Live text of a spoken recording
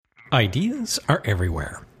Ideas are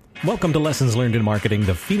everywhere. Welcome to Lessons Learned in Marketing,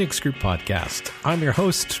 the Phoenix Group podcast. I'm your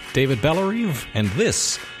host, David Bellarive, and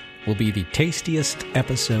this will be the tastiest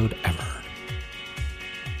episode ever.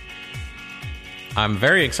 I'm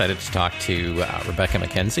very excited to talk to Rebecca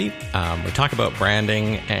McKenzie. We talk about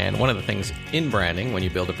branding, and one of the things in branding, when you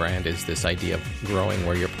build a brand, is this idea of growing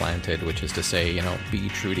where you're planted, which is to say, be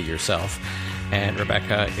true to yourself. And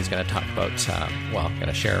Rebecca is going to talk about, going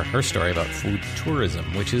to share her story about food tourism,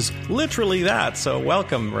 which is literally that. So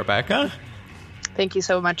welcome, Rebecca. Thank you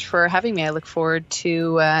so much for having me. I look forward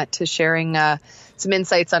to sharing some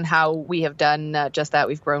insights on how we have done just that.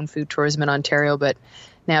 We've grown food tourism in Ontario, but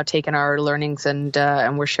now taken our learnings and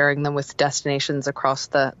we're sharing them with destinations across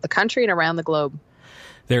the country and around the globe.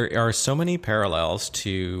 There are so many parallels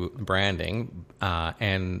to branding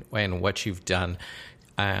and what you've done.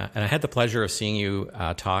 And I had the pleasure of seeing you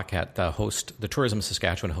talk at the Tourism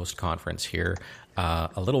Saskatchewan Host Conference here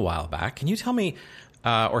a little while back. Can you tell me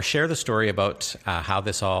or share the story about how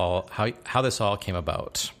this all came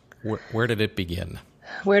about? Where did it begin?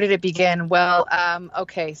 Where did it begin? Well,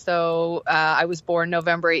 so I was born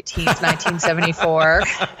November 18th, 1974.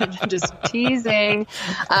 Just teasing.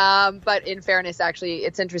 But in fairness, actually,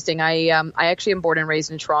 it's interesting. I actually am born and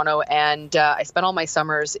raised in Toronto, and I spent all my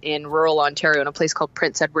summers in rural Ontario in a place called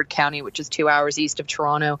Prince Edward County, which is 2 hours east of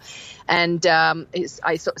Toronto. And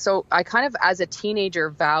I kind of, as a teenager,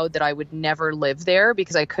 vowed that I would never live there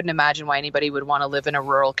because I couldn't imagine why anybody would want to live in a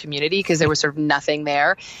rural community because there was sort of nothing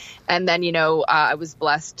there. And then, I was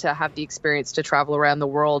blessed to have the experience to travel around the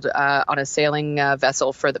world on a sailing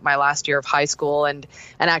vessel for my last year of high school and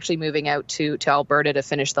actually moving out to Alberta to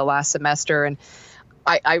finish the last semester. And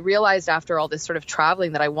I realized after all this sort of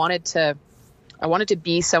traveling that I wanted to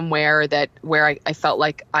be somewhere where I felt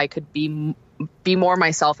like I could be more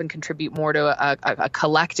myself and contribute more to a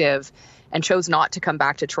collective, and chose not to come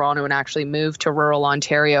back to Toronto and actually move to rural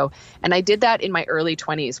Ontario. And I did that in my early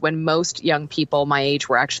 20s when most young people my age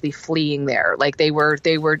were actually fleeing there. Like they were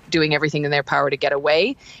doing everything in their power to get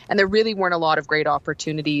away. And there really weren't a lot of great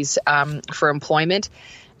opportunities for employment.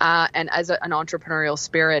 And as an entrepreneurial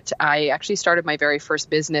spirit, I actually started my very first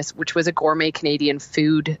business, which was a gourmet Canadian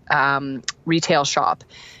food retail shop.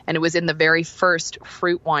 And it was in the very first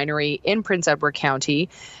fruit winery in Prince Edward County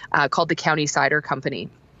called the County Cider Company.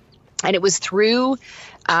 And it was through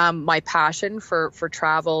my passion for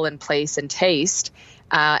travel and place and taste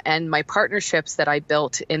and my partnerships that I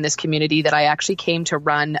built in this community that I actually came to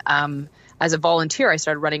run as a volunteer. I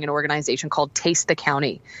started running an organization called Taste the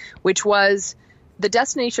County, which was the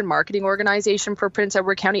destination marketing organization for Prince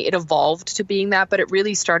Edward County. It evolved to being that, but it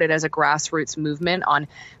really started as a grassroots movement on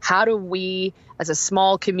how do we, as a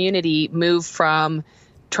small community, move from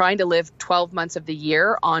trying to live 12 months of the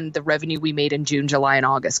year on the revenue we made in June, July, and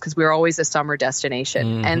August, because we were always a summer destination.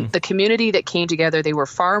 Mm-hmm. And the community that came together, they were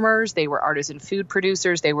farmers, they were artisan food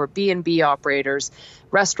producers, they were B&B operators,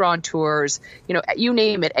 restaurateurs, you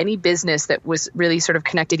name it, any business that was really sort of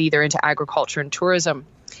connected either into agriculture and tourism.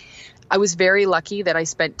 I was very lucky that I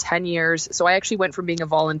spent 10 years. So I actually went from being a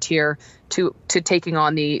volunteer to taking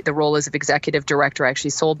on the role as an executive director. I actually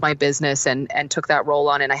sold my business and took that role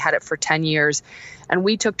on, and I had it for 10 years. And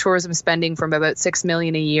we took tourism spending from about $6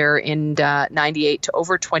 million a year in 98 to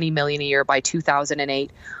over $20 million a year by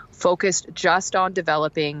 2008, focused just on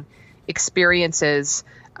developing experiences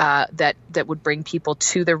that would bring people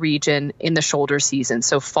to the region in the shoulder season.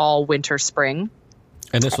 So fall, winter, spring.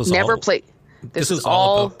 And this was This is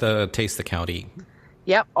all about the Taste the County.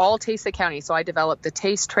 Yep, all Taste the County. So I developed the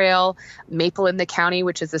Taste Trail, Maple in the County,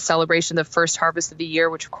 which is the celebration of the first harvest of the year,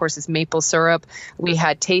 which of course is maple syrup. We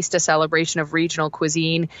had Taste, a celebration of regional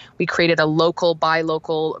cuisine. We created a buy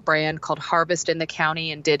local brand called Harvest in the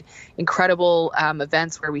County and did incredible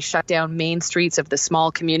events where we shut down main streets of the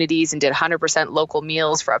small communities and did 100% local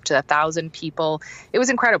meals for up to 1,000 people. It was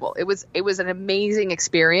incredible. It was an amazing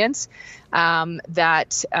experience. Where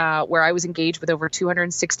I was engaged with over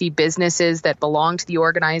 260 businesses that belonged to the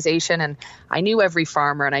organization, and I knew every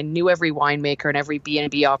farmer and I knew every winemaker and every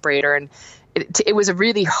B&B operator, and it was a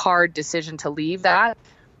really hard decision to leave that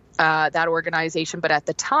organization. But at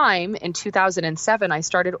the time, in 2007, I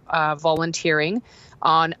started volunteering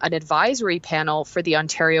on an advisory panel for the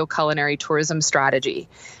Ontario Culinary Tourism Strategy,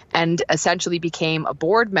 and essentially became a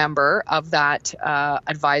board member of that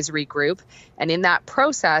advisory group. And in that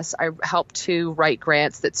process, I helped to write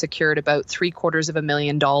grants that secured about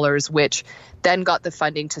 $750,000, which then got the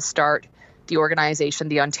funding to start the organization,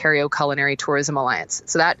 the Ontario Culinary Tourism Alliance.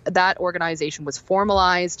 So that organization was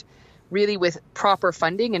formalized really with proper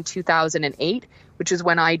funding in 2008, which is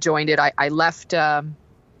when I joined it. I left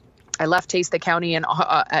I left Taste the County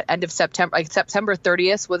at end of September. Like September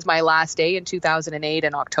 30th was my last day in 2008,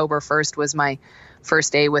 and October 1st was my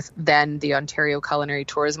first day with then the Ontario Culinary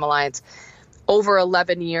Tourism Alliance. Over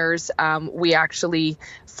 11 years, we actually,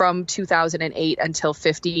 from 2008 until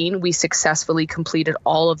 15, we successfully completed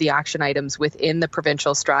all of the action items within the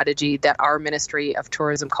provincial strategy that our Ministry of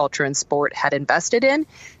Tourism, Culture and Sport had invested in.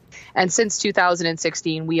 And since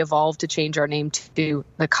 2016, we evolved to change our name to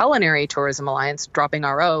the Culinary Tourism Alliance, dropping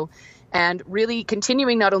RO, and really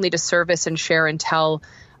continuing not only to service and share and tell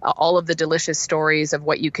all of the delicious stories of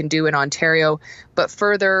what you can do in Ontario, but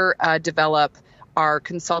further develop our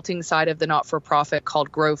consulting side of the not-for-profit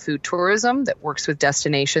called Grow Food Tourism that works with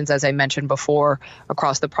destinations, as I mentioned before,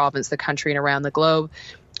 across the province, the country, and around the globe,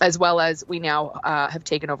 as well as we now have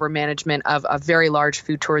taken over management of a very large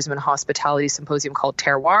food tourism and hospitality symposium called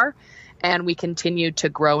Terroir. And we continue to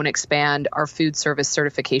grow and expand our food service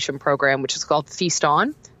certification program, which is called Feast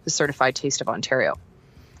On, the Certified Taste of Ontario.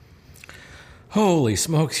 Holy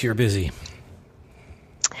smokes, you're busy.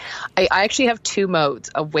 I actually have two modes,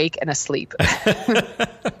 awake and asleep.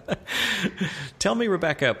 Tell me,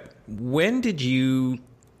 Rebecca, when did you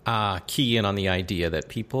key in on the idea that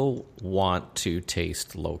people want to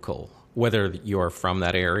taste local, whether you're from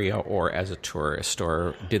that area or as a tourist?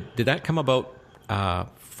 Or did that come about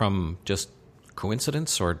from just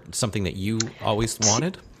coincidence or something that you always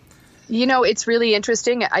wanted? You know, it's really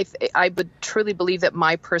interesting. I would truly believe that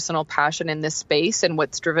my personal passion in this space and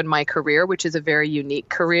what's driven my career, which is a very unique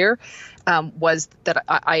career, was that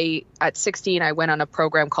I at 16, I went on a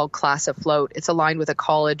program called Class Afloat. It's aligned with a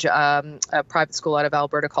college, a private school out of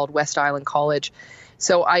Alberta called West Island College.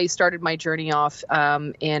 So I started my journey off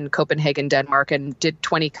in Copenhagen, Denmark, and did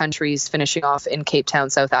 20 countries, finishing off in Cape Town,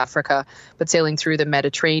 South Africa, but sailing through the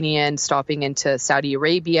Mediterranean, stopping into Saudi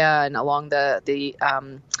Arabia and along the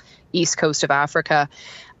east coast of Africa.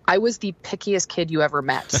 I was the pickiest kid you ever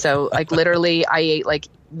met. So like literally I ate like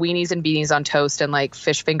weenies and beanies on toast, and like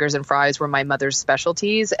fish fingers and fries were my mother's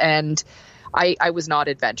specialties. And I was not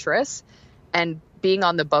adventurous. And being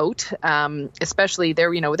on the boat, especially there,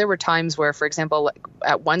 there were times where, for example,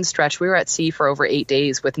 at one stretch, we were at sea for over 8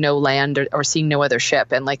 days with no land or seeing no other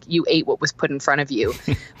ship. And like you ate what was put in front of you.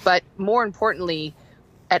 But more importantly,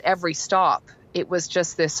 at every stop, it was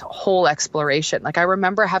just this whole exploration. Like I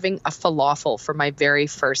remember having a falafel for my very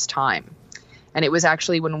first time. And it was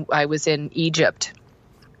actually when I was in Egypt.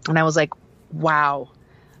 And I was like, wow,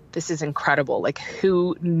 this is incredible. Like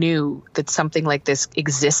who knew that something like this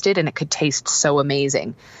existed and it could taste so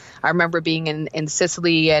amazing? I remember being in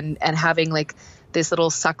Sicily and having like this little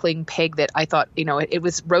suckling pig that I thought, it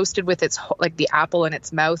was roasted with its like the apple in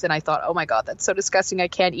its mouth. And I thought, oh my God, that's so disgusting. I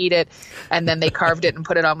can't eat it. And then they carved it and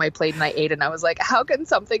put it on my plate and I ate it. And I was like, how can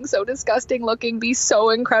something so disgusting looking be so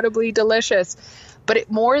incredibly delicious?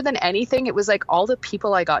 But more than anything, it was like all the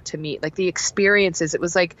people I got to meet, like the experiences. It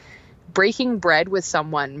was like breaking bread with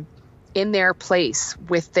someone in their place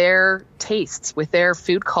with their tastes, with their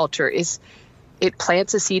food culture it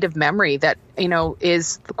plants a seed of memory that,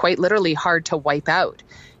 is quite literally hard to wipe out.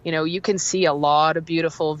 You can see a lot of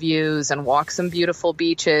beautiful views and walk some beautiful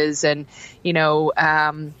beaches and,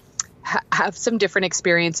 have some different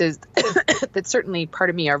experiences that certainly, part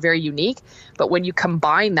of me, are very unique. But when you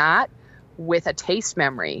combine that with a taste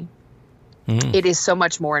memory, it is so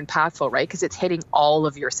much more impactful, right? Because it's hitting all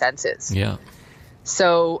of your senses. Yeah.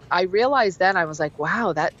 So I realized then, I was like,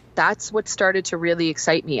 wow, that's what started to really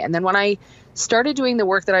excite me. And then when I started doing the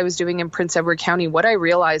work that I was doing in Prince Edward County, what I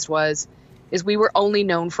realized is we were only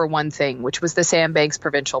known for one thing, which was the Sandbanks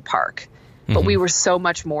Provincial Park. But we were so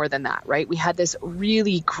much more than that, right? We had this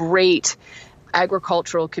really great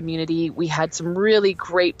agricultural community. We had some really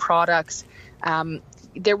great products.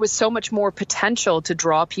 There was so much more potential to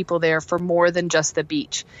draw people there for more than just the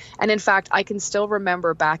beach. And in fact, I can still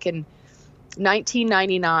remember back in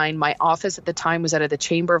 1999, my office at the time was out of the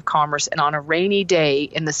Chamber of Commerce, and on a rainy day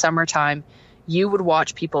in the summertime, you would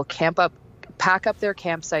watch people pack up their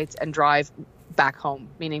campsites and drive back home,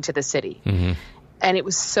 meaning to the city. And it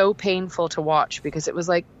was so painful to watch because it was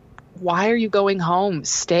like, why are you going home?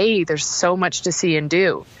 Stay. There's so much to see and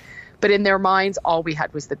do. But in their minds, all we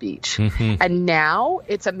had was the beach. And now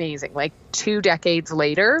it's amazing. Like 2 decades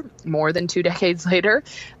later, more than 2 decades later,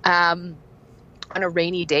 on a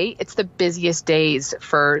rainy day, it's the busiest days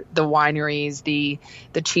for the wineries, the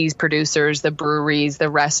cheese producers, the breweries, the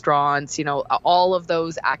restaurants, all of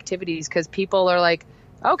those activities, because people are like,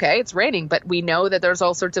 okay, it's raining, but we know that there's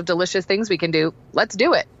all sorts of delicious things we can do. Let's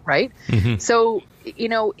do it, right? So,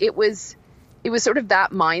 sort of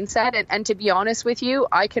that mindset. And to be honest with you,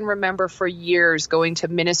 I can remember for years going to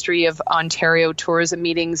Ministry of Ontario tourism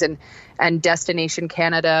meetings and Destination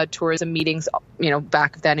Canada tourism meetings.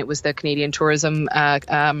 Back then it was the Canadian Tourism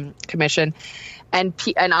Commission. And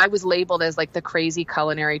I was labeled as like the crazy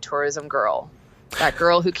culinary tourism girl, that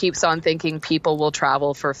girl who keeps on thinking people will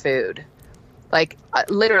travel for food. Like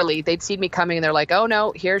literally, they'd see me coming and they're like, "Oh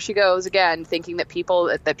no, here she goes again, thinking that people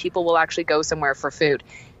will actually go somewhere for food."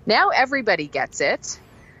 Now everybody gets it,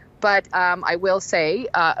 but I will say,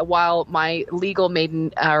 while my legal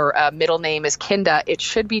middle name is Kinda, it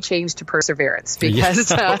should be changed to Perseverance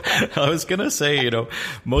because I was gonna say,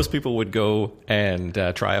 most people would go and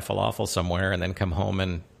try a falafel somewhere and then come home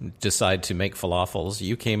and decide to make falafels.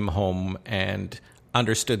 You came home and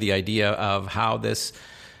understood the idea of how this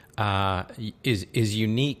is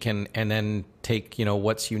unique, and then take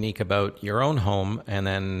what's unique about your own home and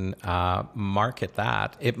then market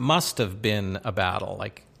that. It must have been a battle,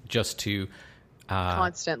 like just to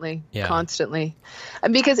constantly.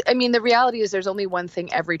 And because the reality is there's only one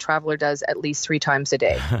thing every traveler does at least 3 times a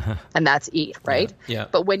day, and that's eat, right? Yeah.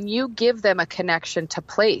 But when you give them a connection to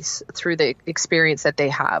place through the experience that they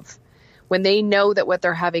have, when they know that what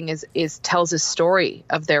they're having is tells a story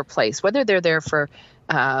of their place, whether they're there for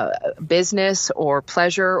business or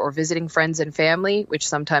pleasure or visiting friends and family, which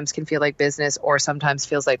sometimes can feel like business or sometimes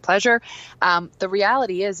feels like pleasure. The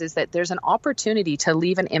reality is that there's an opportunity to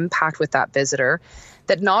leave an impact with that visitor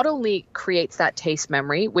that not only creates that taste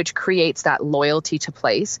memory, which creates that loyalty to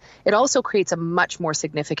place, it also creates a much more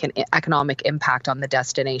significant economic impact on the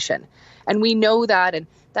destination. And we know that, and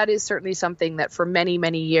that is certainly something that for many,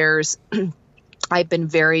 many years, I've been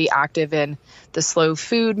very active in the slow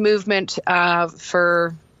food movement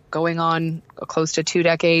for going on close to 2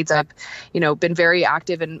 decades. I've, been very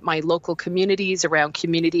active in my local communities around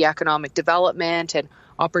community economic development and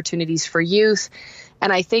opportunities for youth.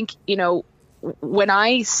 And I think, when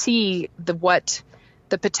I see what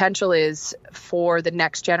the potential is for the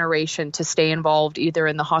next generation to stay involved either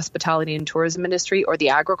in the hospitality and tourism industry or the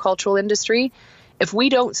agricultural industry, if we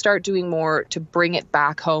don't start doing more to bring it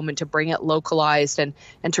back home and to bring it localized and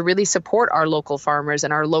to really support our local farmers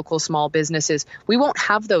and our local small businesses, we won't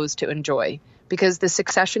have those to enjoy because the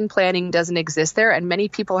succession planning doesn't exist there and many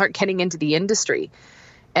people aren't getting into the industry.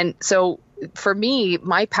 And so for me,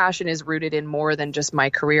 my passion is rooted in more than just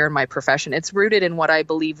my career and my profession. It's rooted in what I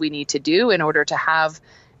believe we need to do in order to have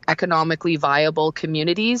economically viable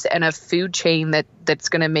communities and a food chain that's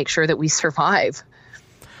going to make sure that we survive.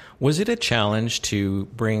 Was it a challenge to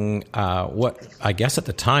bring what I guess at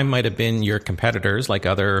the time might have been your competitors, like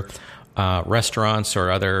other restaurants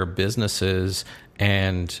or other businesses,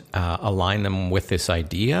 and align them with this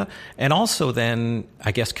idea? And also then,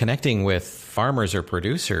 I guess, connecting with farmers or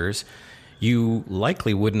producers, you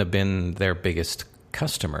likely wouldn't have been their biggest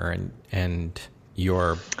customer, and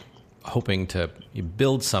you're hoping to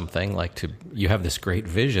build something, you have this great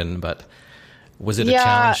vision, but was it a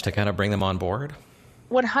challenge to kind of bring them on board?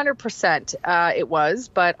 100% it was,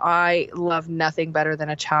 but I love nothing better than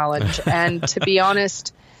a challenge. And to be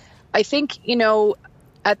honest, I think,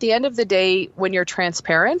 at the end of the day, when you're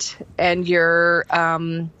transparent and you're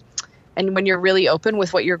and when you're really open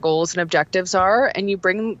with what your goals and objectives are and you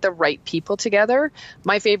bring the right people together,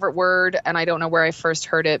 my favorite word, and I don't know where I first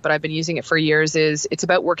heard it, but I've been using it for years, is it's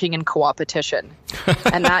about working in co-opetition.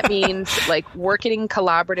 And that means working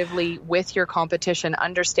collaboratively with your competition,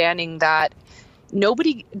 understanding that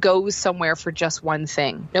nobody goes somewhere for just one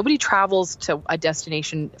thing. Nobody travels to a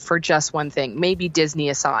destination for just one thing, maybe Disney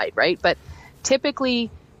aside, right? But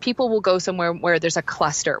typically people will go somewhere where there's a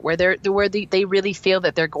cluster, where they really feel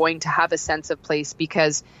that they're going to have a sense of place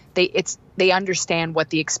because they understand what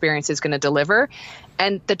the experience is going to deliver.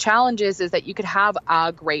 And the challenge is that you could have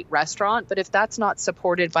a great restaurant, but if that's not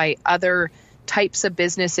supported by other types of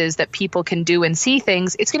businesses that people can do and see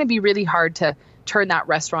things, it's going to be really hard to turn that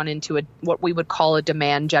restaurant into what we would call a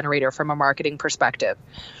demand generator from a marketing perspective.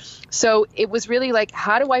 So it was really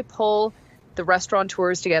how do I pull the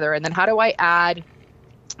restaurateurs together, and then how do I add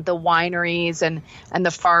the wineries and the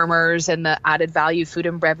farmers and the added value food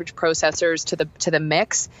and beverage processors to the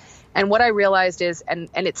mix. And what I realized is, and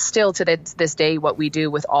it's still to this day what we do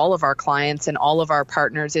with all of our clients and all of our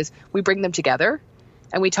partners, is we bring them together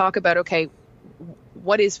and we talk about, okay,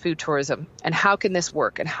 what is food tourism and how can this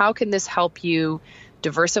work and how can this help you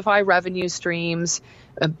diversify revenue streams,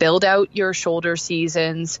 build out your shoulder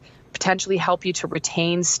seasons, potentially help you to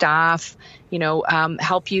retain staff,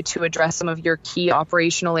 help you to address some of your key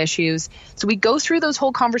operational issues. So we go through those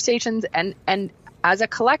whole conversations and as a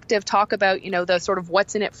collective talk about, the sort of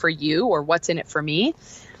what's in it for you or what's in it for me.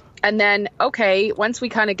 And then, okay, once we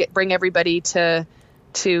kind of bring everybody to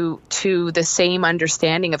the same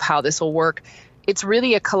understanding of how this will work, it's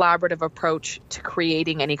really a collaborative approach to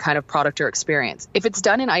creating any kind of product or experience. If it's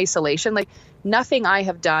done in isolation, like nothing I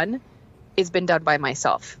have done has been done by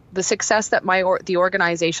myself. The success that the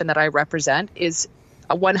organization that I represent is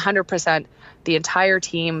 100% the entire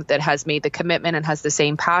team that has made the commitment and has the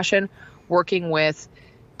same passion, working with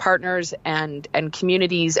partners and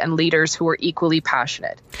communities and leaders who are equally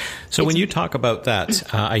passionate. So when you talk about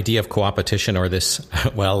that idea of co-opetition, or this,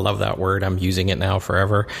 well, love that word, I'm using it now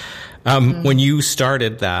forever. When you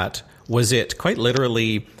started that, was it quite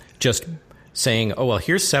literally just saying, oh, well,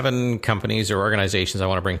 here's 7 companies or organizations I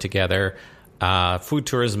want to bring together. Food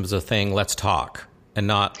tourism is a thing. Let's talk. And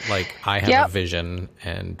not like, I have a vision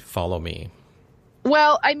and follow me.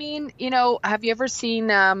 Well, I mean, have you ever seen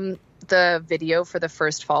the video for the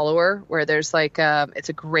first follower, where there's like, it's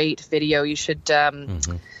a great video. You should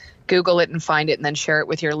Google it and find it and then share it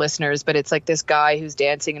with your listeners. But it's like this guy who's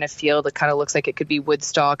dancing in a field that kind of looks like it could be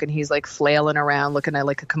Woodstock, and he's like flailing around looking at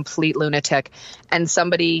like a complete lunatic. And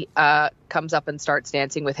somebody comes up and starts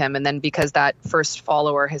dancing with him. And then because that first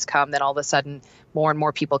follower has come, then all of a sudden more and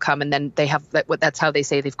more people come, and then they have that's how they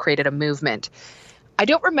say they've created a movement. I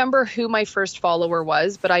don't remember who my first follower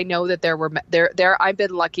was, but I know that I've been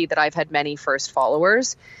lucky that I've had many first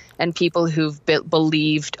followers and people who've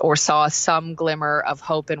believed or saw some glimmer of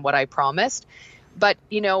hope in what I promised. But,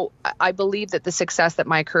 I believe that the success that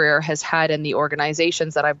my career has had and the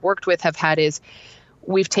organizations that I've worked with have had is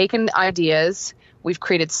we've taken ideas, we've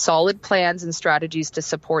created solid plans and strategies to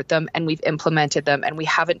support them, and we've implemented them, and we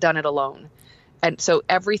haven't done it alone. And so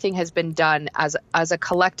everything has been done as a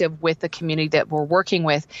collective with the community that we're working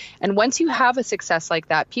with. And once you have a success like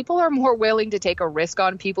that, people are more willing to take a risk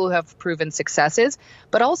on people who have proven successes.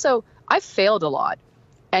 But also, I've failed a lot.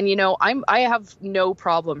 And, I have no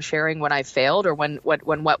problem sharing when I've failed, or when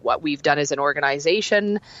what we've done as an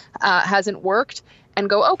organization hasn't worked, and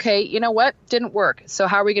go, okay, you know what, didn't work. So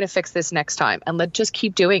how are we going to fix this next time? And let's just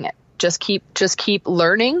keep doing it. Just keep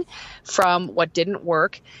learning from what didn't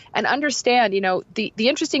work, and understand, the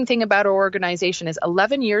interesting thing about our organization is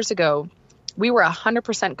 11 years ago, we were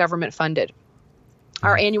 100% government funded.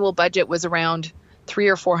 Our annual budget was around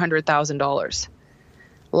 $300,000 or $400,000.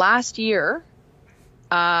 Last year,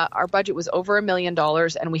 our budget was over $1 million,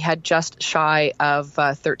 and we had just shy of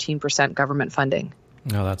 13% government funding.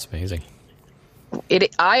 Oh, that's amazing.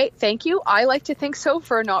 Thank you. I like to think so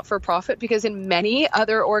for a not-for-profit, because in many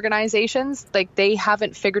other organizations, like, they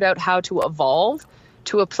haven't figured out how to evolve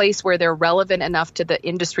to a place where they're relevant enough to the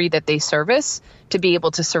industry that they service to be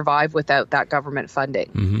able to survive without that government funding.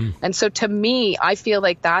 Mm-hmm. And so to me, I feel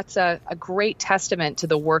like that's a great testament to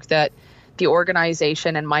the work that the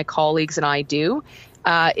organization and my colleagues and I do,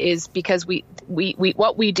 is because we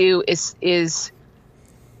what we do is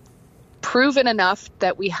proven enough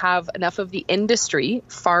that we have enough of the industry,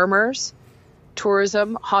 farmers,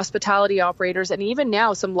 tourism, hospitality operators, and even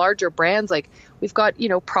now some larger brands. Like, we've got,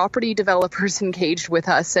 property developers engaged with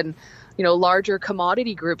us, and, larger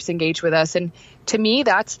commodity groups engaged with us. And to me,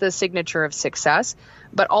 that's the signature of success.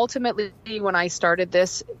 But ultimately, when I started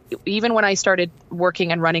this, even when I started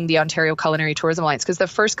working and running the Ontario Culinary Tourism Alliance, because the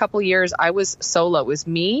first couple of years I was solo, it was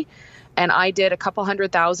me, and I did a couple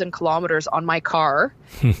 100,000 kilometers on my car.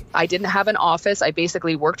 I didn't have an office. I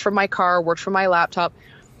basically worked from my car, worked from my laptop.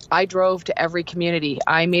 I drove to every community.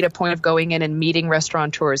 I made a point of going in and meeting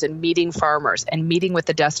restaurateurs and meeting farmers and meeting with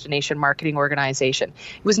the destination marketing organization.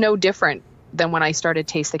 It was no different than when I started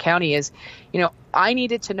Taste the County. I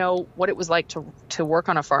needed to know what it was like to work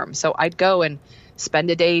on a farm. So I'd go and spend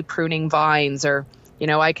a day pruning vines, or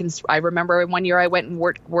I remember one year I went and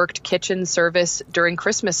worked kitchen service during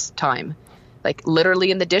Christmas time, like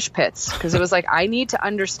literally in the dish pits, because it was like, I need to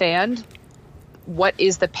understand what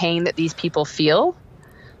is the pain that these people feel,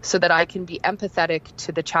 so that I can be empathetic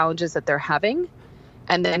to the challenges that they're having,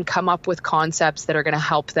 and then come up with concepts that are going to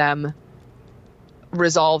help them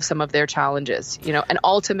resolve some of their challenges. And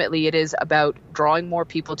ultimately it is about drawing more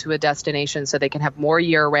people to a destination so they can have more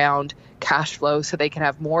year-round cash flow, so they can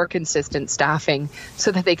have more consistent staffing,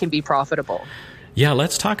 so that they can be profitable. Yeah,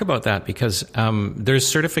 let's talk about that, because there's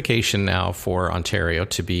certification now for Ontario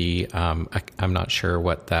to be, I'm not sure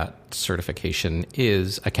what that certification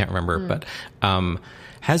is. I can't remember, but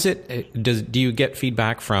do you get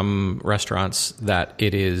feedback from restaurants that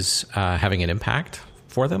it is having an impact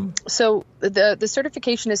for them? So the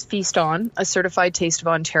certification is Feast On, a certified taste of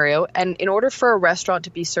Ontario. And in order for a restaurant to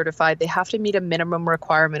be certified, they have to meet a minimum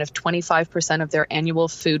requirement of 25% of their annual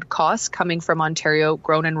food costs coming from Ontario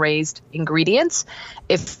grown and raised ingredients.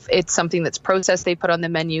 If it's something that's processed, they put on the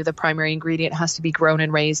menu, the primary ingredient has to be grown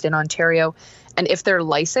and raised in Ontario. And if they're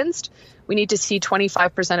licensed, we need to see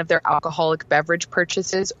 25% of their alcoholic beverage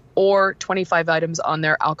purchases or 25 items on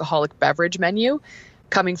their alcoholic beverage menu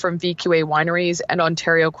coming from VQA wineries and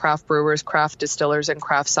Ontario craft brewers, craft distillers, and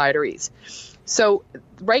craft cideries. So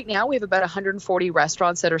right now we have about 140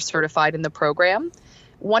 restaurants that are certified in the program.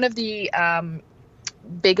 One of the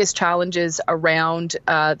biggest challenges around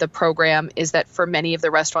the program is that for many of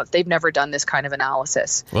the restaurants, they've never done this kind of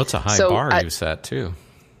analysis. Well, it's a high bar you set too.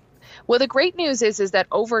 Well, the great news is that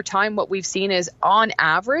over time, what we've seen is on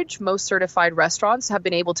average, most certified restaurants have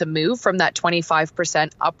been able to move from that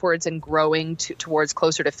 25% upwards and growing towards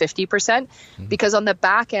closer to 50%, because on the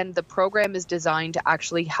back end, the program is designed to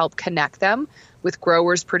actually help connect them with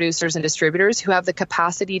growers, producers, and distributors who have the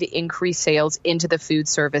capacity to increase sales into the food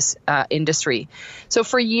service industry. So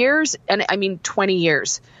for years, and I mean 20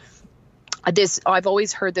 years, I've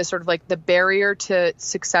always heard this sort of like the barrier to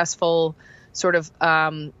successful sort of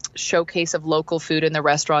showcase of local food in the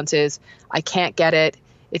restaurants is I can't get it.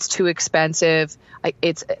 It's too expensive. I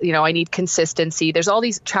need consistency. There's all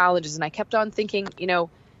these challenges. And I kept on thinking,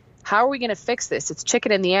 how are we going to fix this? It's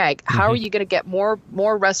chicken and the egg. How are you going to get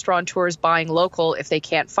more restaurateurs buying local if they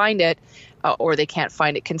can't find it or they can't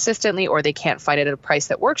find it consistently or they can't find it at a price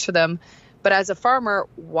that works for them? But as a farmer,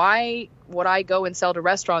 why would I go and sell to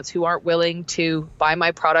restaurants who aren't willing to buy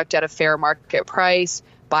my product at a fair market price,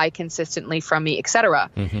 buy consistently from me, et cetera?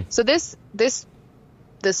 So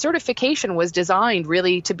the certification was designed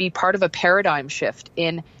really to be part of a paradigm shift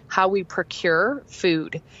in how we procure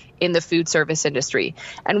food in the food service industry.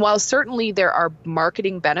 And while certainly there are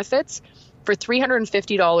marketing benefits, for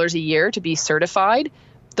 $350 a year to be certified,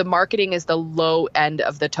 the marketing is the low end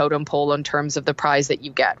of the totem pole in terms of the prize that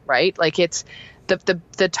you get, right? Like it's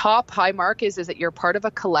the top high mark is that you're part of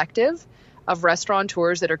a collective of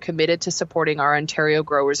restaurateurs that are committed to supporting our Ontario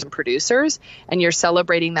growers and producers. And you're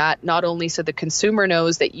celebrating that not only so the consumer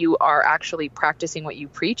knows that you are actually practicing what you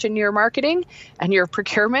preach in your marketing and your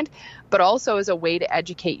procurement, but also as a way to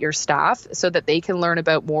educate your staff so that they can learn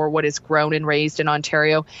about more what is grown and raised in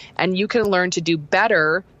Ontario. And you can learn to do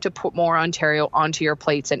better to put more Ontario onto your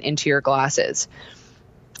plates and into your glasses.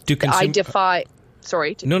 I was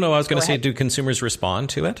going to say, do consumers respond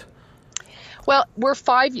to it? Well,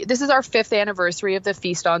 this is our 5th anniversary of the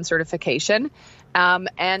Feast On certification.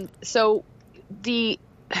 And so the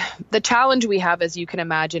challenge we have, as you can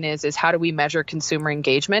imagine, is how do we measure consumer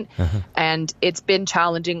engagement? And it's been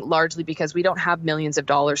challenging largely because we don't have millions of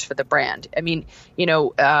dollars for the brand. I mean,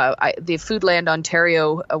 the Foodland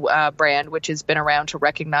Ontario brand, which has been around to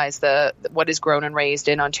recognize what is grown and raised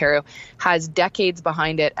in Ontario, has decades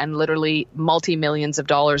behind it and literally multi-millions of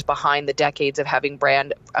dollars behind the decades of having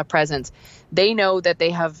brand presence. They know that they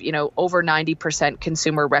have, over 90%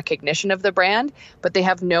 consumer recognition of the brand, but they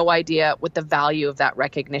have no idea what the value of that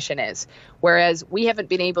recognition is. Whereas we haven't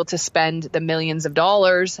been able to spend the millions of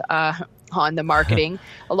dollars on the marketing.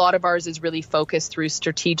 A lot of ours is really focused through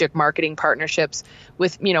strategic marketing partnerships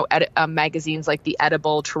with, magazines like The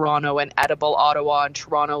Edible Toronto and Edible Ottawa and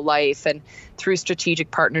Toronto Life, and through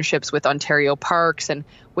strategic partnerships with Ontario Parks and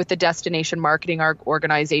with the destination marketing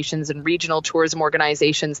organizations and regional tourism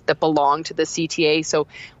organizations that belong to the CTA. So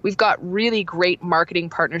we've got really great marketing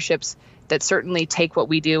partnerships that certainly take what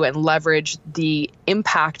we do and leverage the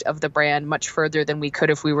impact of the brand much further than we could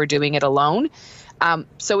if we were doing it alone.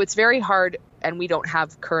 So it's very hard, and we don't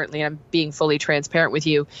have currently, and I'm being fully transparent with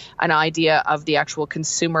you, an idea of the actual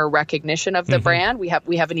consumer recognition of the brand. We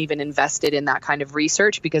haven't even invested in that kind of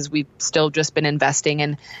research because we've still just been investing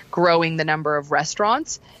in growing the number of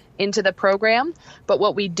restaurants into the program. But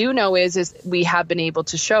what we do know is we have been able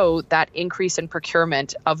to show that increase in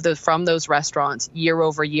procurement from those restaurants year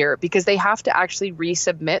over year, because they have to actually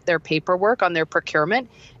resubmit their paperwork on their procurement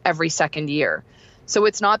every second year. So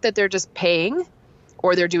it's not that they're just paying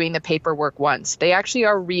or they're doing the paperwork once. They actually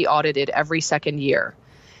are re-audited every second year.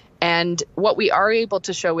 And what we are able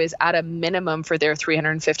to show is at a minimum for their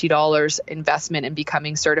 $350 investment in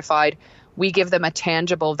becoming certified, we give them a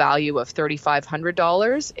tangible value of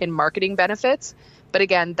 $3,500 in marketing benefits. But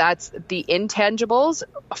again, that's the intangibles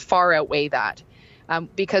far outweigh that.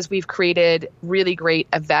 Because we've created really great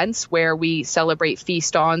events where we celebrate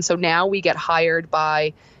Feast On. So now we get hired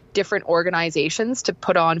by different organizations to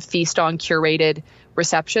put on Feast on curated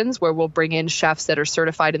receptions where we'll bring in chefs that are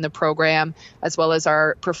certified in the program, as well as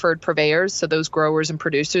our preferred purveyors, so those growers and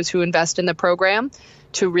producers who invest in the program,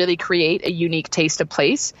 to really create a unique taste of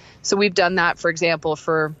place. So we've done that, for example,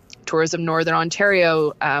 for Tourism Northern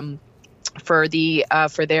Ontario, for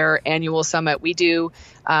their annual summit. We do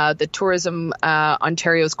the Tourism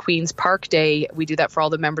Ontario's Queen's Park Day. We do that for all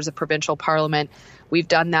the members of provincial parliament. We've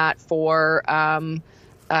done that for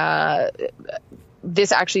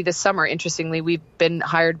this summer. Interestingly, we've been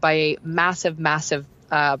hired by a massive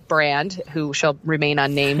brand who shall remain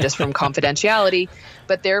unnamed just from confidentiality,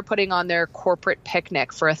 but they're putting on their corporate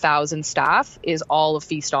picnic for 1,000 staff is all a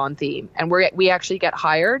Feast on theme. And we actually get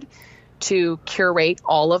hired to curate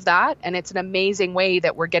all of that. And it's an amazing way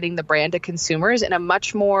that we're getting the brand to consumers in a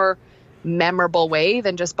much more memorable way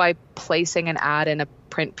than just by placing an ad in a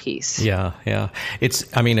print piece. Yeah. It's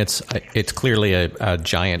clearly a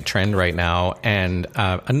giant trend right now, and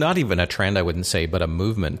not even a trend, I wouldn't say, but a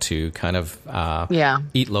movement to kind of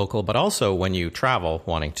eat local, but also when you travel,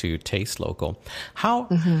 wanting to taste local.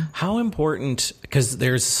 How important, because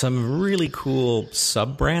there's some really cool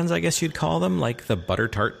sub brands, I guess you'd call them, like the Butter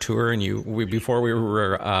Tart Tour, and before we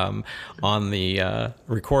were on the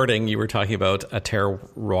recording, you were talking about a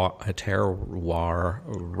terroir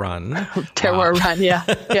run. Terroir run, yeah.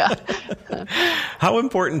 Yeah. How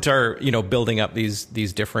important are, building up these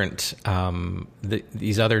different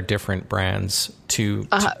these other different brands to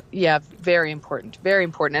yeah, very important.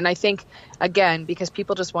 And I think, again, because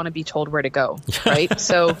people just want to be told where to go, right?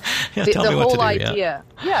 So the whole idea,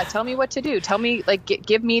 tell me what to do. Tell me,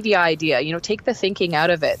 give me the idea, take the thinking out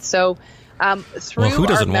of it. So through who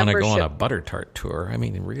doesn't want to go on a Butter Tart Tour? I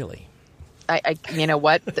mean, really. I you know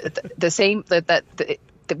what? There's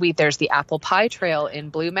the Apple Pie Trail in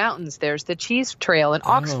Blue Mountains. There's the Cheese Trail in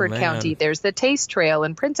Oxford County. There's the Taste Trail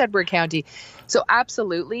in Prince Edward County. So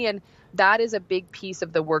absolutely. And that is a big piece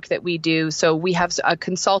of the work that we do. So we have a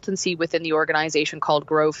consultancy within the organization called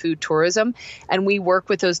Grow Food Tourism, and we work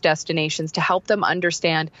with those destinations to help them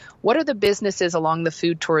understand what are the businesses along the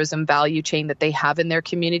food tourism value chain that they have in their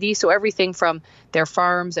community. So everything from their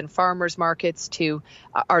farms and farmers markets to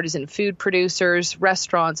artisan food producers,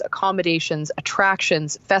 restaurants, accommodations,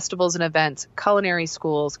 attractions, festivals and events, culinary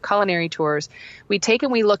schools, culinary tours. We take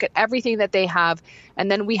and we look at everything that they have,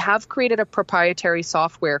 and then we have created a proprietary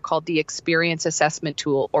software called the Experience Assessment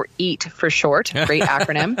Tool, or EAT for short, great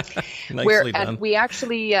acronym. Nicely done. And we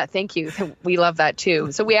actually, thank you, we love that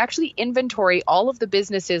too. So we actually inventory all of the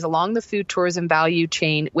businesses along the food tourism value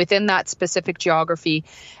chain within that specific geography.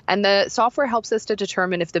 And the software helps us to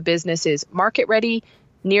determine if the business is market ready,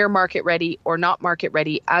 near market ready, or not market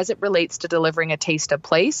ready as it relates to delivering a taste of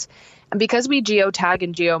place. And because we geotag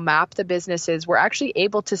and geomap the businesses, we're actually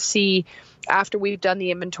able to see, after we've done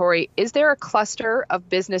the inventory, is there a cluster of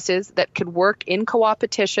businesses that could work in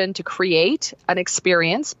co-opetition to create an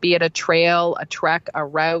experience, be it a trail, a trek, a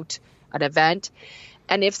route, an event?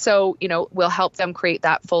 And if so, we'll help them create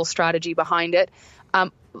that full strategy behind it.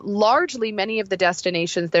 Largely, many of the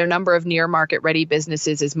destinations, their number of near market ready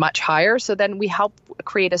businesses is much higher. So then we help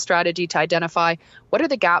create a strategy to identify what are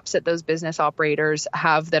the gaps that those business operators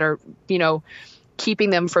have that are,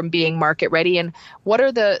 keeping them from being market ready, and what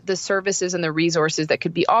are the services and the resources that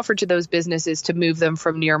could be offered to those businesses to move them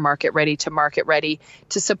from near market ready to market ready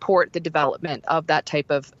to support the development of that type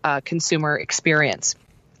of consumer experience.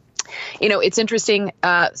 It's interesting.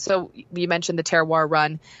 So you mentioned the Terroir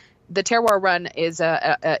Run. The Terroir Run is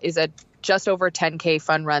a just over 10K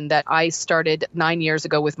fun run that I started 9 years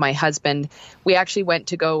ago with my husband. We actually went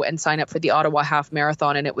to go and sign up for the Ottawa Half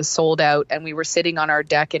Marathon, and it was sold out. And we were sitting on our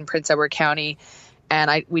deck in Prince Edward County,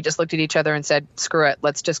 and we just looked at each other and said, screw it,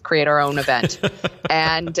 let's just create our own event.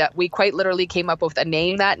 And we quite literally came up with a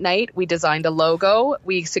name that night. We designed a logo,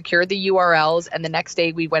 we secured the URLs, and the next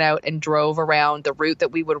day we went out and drove around the route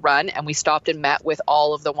that we would run, and we stopped and met with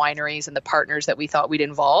all of the wineries and the partners that we thought we'd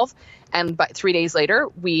involve. And 3 days later,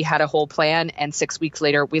 we had a whole plan, and 6 weeks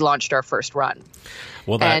later, we launched our first run.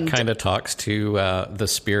 Well, that kind of talks to the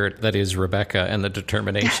spirit that is Rebecca and the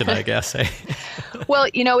determination, I guess. Well,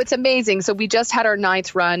 it's amazing. So we just had our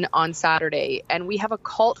 9th run on Saturday, and we have a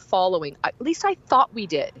cult following. At least I thought we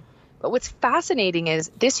did. But what's fascinating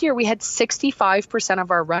is this year we had 65%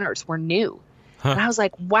 of our runners were new. And I was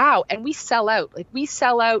like, wow. And we sell out. We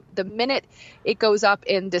sell out the minute it goes up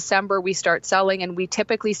in December, we start selling, and we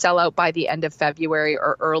typically sell out by the end of February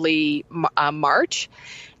or early March.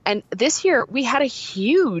 And this year we had a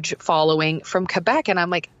huge following from Quebec. And I'm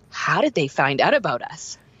like, how did they find out about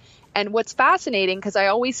us? And what's fascinating, because I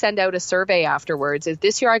always send out a survey afterwards, is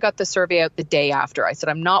this year I got the survey out the day after. I said,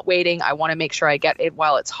 I'm not waiting. I want to make sure I get it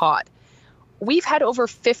while it's hot. We've had over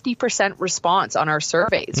 50% response on our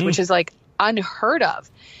surveys, which is like unheard of.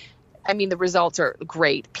 I mean, the results are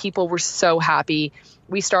great. People were so happy.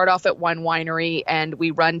 We start off at one winery and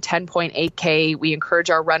we run 10.8K. We encourage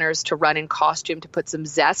our runners to run in costume to put some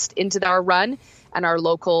zest into our run. And our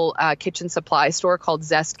local kitchen supply store called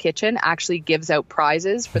Zest Kitchen actually gives out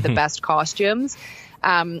prizes for the best costumes.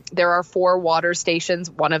 There are 4 water stations.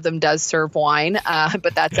 One of them does serve wine,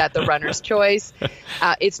 but that's at the runner's choice.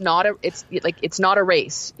 It's not a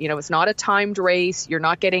race. You know, it's not a timed race. You're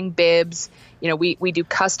not getting bibs. You know, we do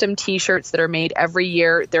custom T-shirts that are made every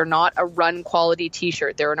year. They're not a run quality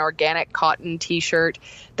T-shirt. They're an organic cotton T-shirt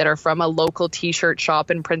that are from a local T-shirt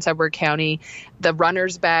shop in Prince Edward County. The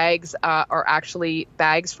runners' bags are actually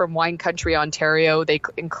bags from Wine Country, Ontario. They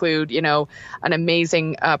include, you know, an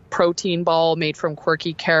amazing protein ball made from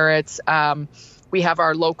quirky carrots. We have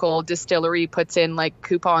our local distillery puts in like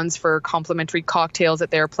coupons for complimentary cocktails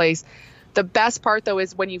at their place. The best part, though,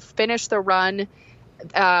 is when you finish the run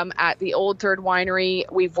at the Old Third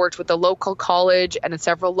Winery, we've worked with the local college and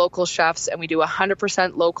several local chefs, and we do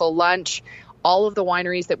 100% local lunch. All of the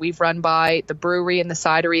wineries that we've run by, the brewery and the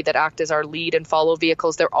cidery that act as our lead and follow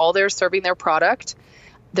vehicles, they're all there serving their product.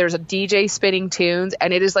 There's a DJ spinning tunes,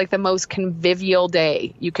 and it is like the most convivial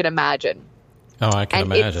day you can imagine. Oh, I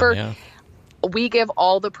can imagine, yeah. We give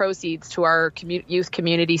all the proceeds to our youth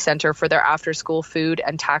community center for their after-school food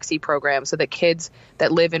and taxi program, so that kids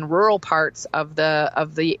that live in rural parts of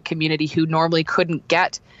the community who normally couldn't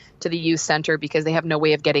get to the youth center because they have no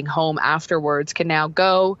way of getting home afterwards can now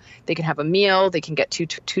go. They can have a meal. They can get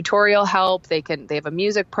tutorial help. They have a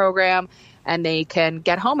music program, and they can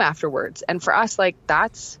get home afterwards. And for us, like,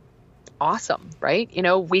 that's awesome, right? You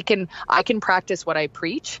know, I can practice what I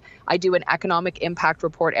preach. I do an economic impact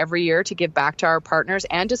report every year to give back to our partners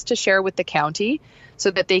and just to share with the county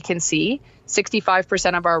so that they can see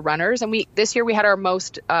 65% of our runners. And this year we had our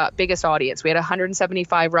most biggest audience. We had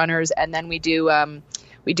 175 runners, and then we do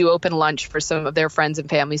open lunch for some of their friends and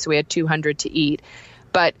family. So we had 200 to eat,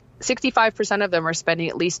 but 65% of them are spending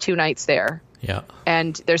at least 2 nights there. Yeah.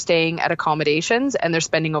 And they're staying at accommodations, and they're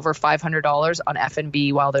spending over $500 on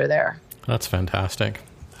F&B while they're there. That's fantastic.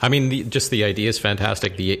 I mean, just the idea is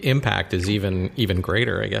fantastic. The impact is even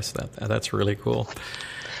greater. I guess that's really cool.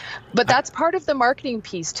 But that's part of the marketing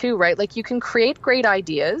piece too, right? Like, you can create great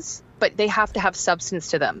ideas, but they have to have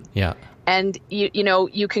substance to them. Yeah. And you know,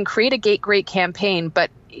 you can create a great campaign,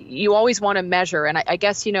 but you always want to measure. And I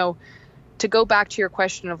guess, you know, to go back to your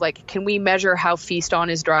question of like, can we measure how Feast On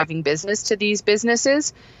is driving business to these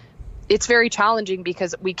businesses? It's very challenging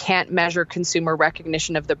because we can't measure consumer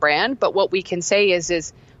recognition of the brand. But what we can say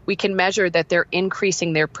is we can measure that they're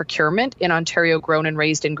increasing their procurement in Ontario grown and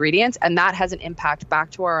raised ingredients. And that has an impact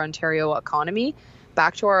back to our Ontario economy,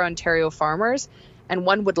 back to our Ontario farmers. And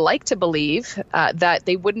one would like to believe that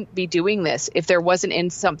they wouldn't be doing this if there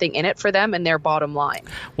wasn't something in it for them and their bottom line.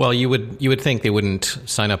 Well, you would think they wouldn't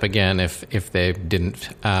sign up again if they didn't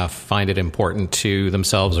find it important to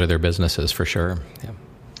themselves or their businesses, for sure. Yeah.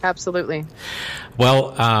 Absolutely.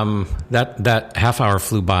 Well, that half hour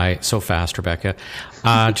flew by so fast, Rebecca.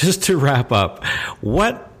 Just to wrap up,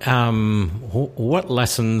 what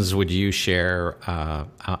lessons would you share,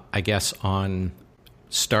 I guess, on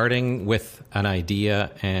starting with an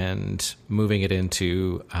idea and moving it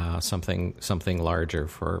into something larger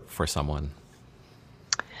for someone?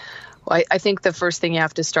 Well, I think the first thing you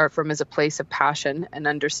have to start from is a place of passion and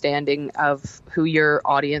understanding of who your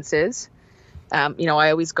audience is. You know,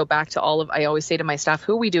 I always go back to I always say to my staff,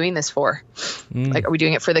 who are we doing this for? Like, are we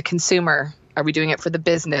doing it for the consumer? Are we doing it for the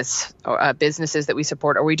businesses that we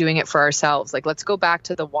support? Are we doing it for ourselves? Like, let's go back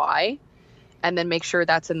to the why and then make sure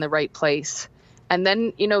that's in the right place. And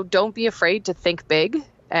then, you know, don't be afraid to think big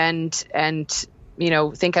and, you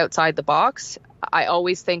know, think outside the box. I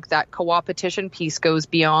always think that co-opetition piece goes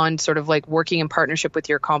beyond sort of like working in partnership with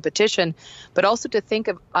your competition, but also to think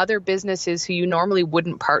of other businesses who you normally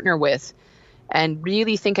wouldn't partner with and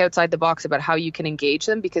really think outside the box about how you can engage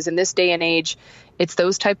them. Because in this day and age, it's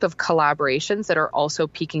those type of collaborations that are also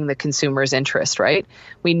piquing the consumer's interest, right?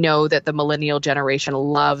 We know that the millennial generation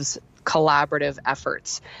loves collaborative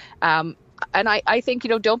efforts. And I think, you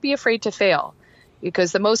know, don't be afraid to fail,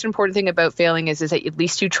 because the most important thing about failing is that at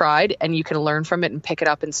least you tried and you can learn from it and pick it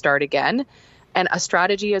up and start again. And a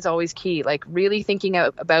strategy is always key, like really thinking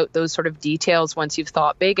about those sort of details once you've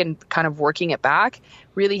thought big and kind of working it back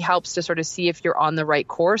really helps to sort of see if you're on the right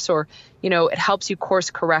course, or, it helps you course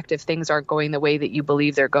correct if things aren't going the way that you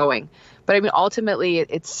believe they're going. But I mean, ultimately,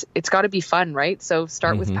 it's got to be fun, right? So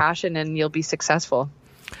start with passion and you'll be successful.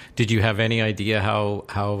 Did you have any idea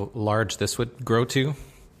how large this would grow to?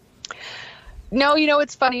 No,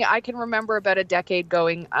 it's funny. I can remember about a decade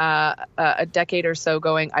or so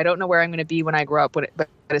going, I don't know where I'm going to be when I grow up, but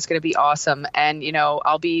it's going to be awesome. And,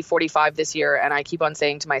 I'll be 45 this year. And I keep on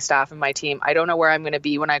saying to my staff and my team, I don't know where I'm going to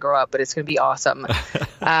be when I grow up, but it's going to be awesome.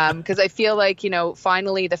 Because I feel like,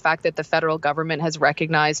 finally, the fact that the federal government has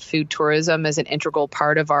recognized food tourism as an integral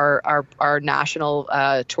part of our national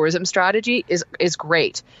tourism strategy is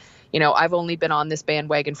great. I've only been on this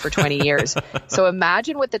bandwagon for 20 years. So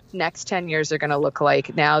imagine what the next 10 years are going to look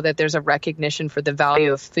like now that there's a recognition for the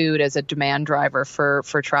value of food as a demand driver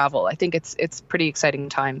for travel. I think it's pretty exciting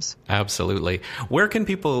times. Absolutely. Where can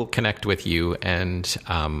people connect with you and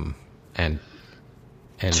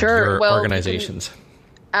Sure. your organizations?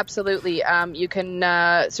 Absolutely. You can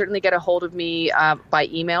certainly get a hold of me by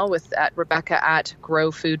email at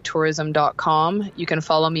rebecca@growfoodtourism.com. You can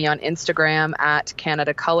follow me on Instagram at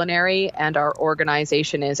Canada Culinary, and our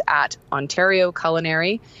organization is at Ontario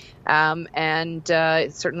Culinary. And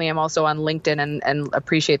certainly I'm also on LinkedIn and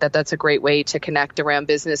appreciate that. That's a great way to connect around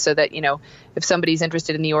business so that, if somebody's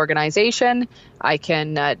interested in the organization, I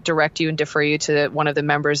can direct you and defer you to one of the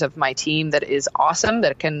members of my team that is awesome,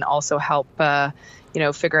 that can also help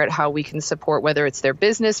figure out how we can support, whether it's their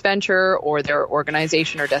business venture or their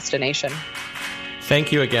organization or destination.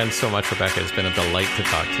 Thank you again so much, Rebecca. It's been a delight to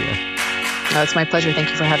talk to you. Oh, it's my pleasure. Thank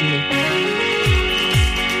you for having me.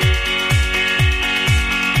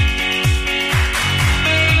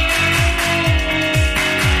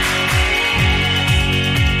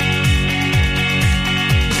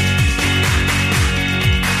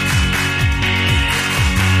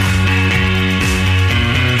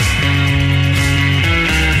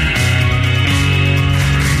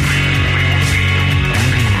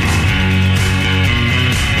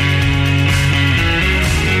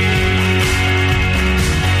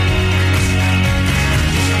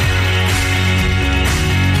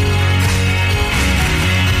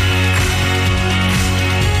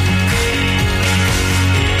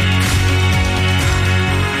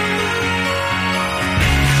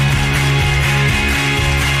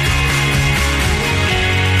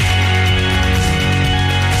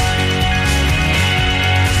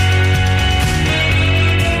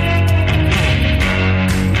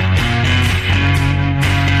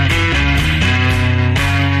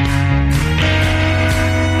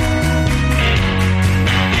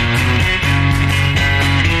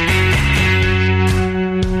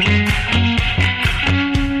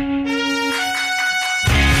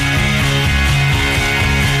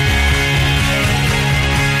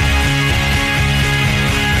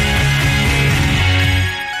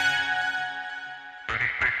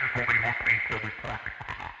 Holding on to me, so we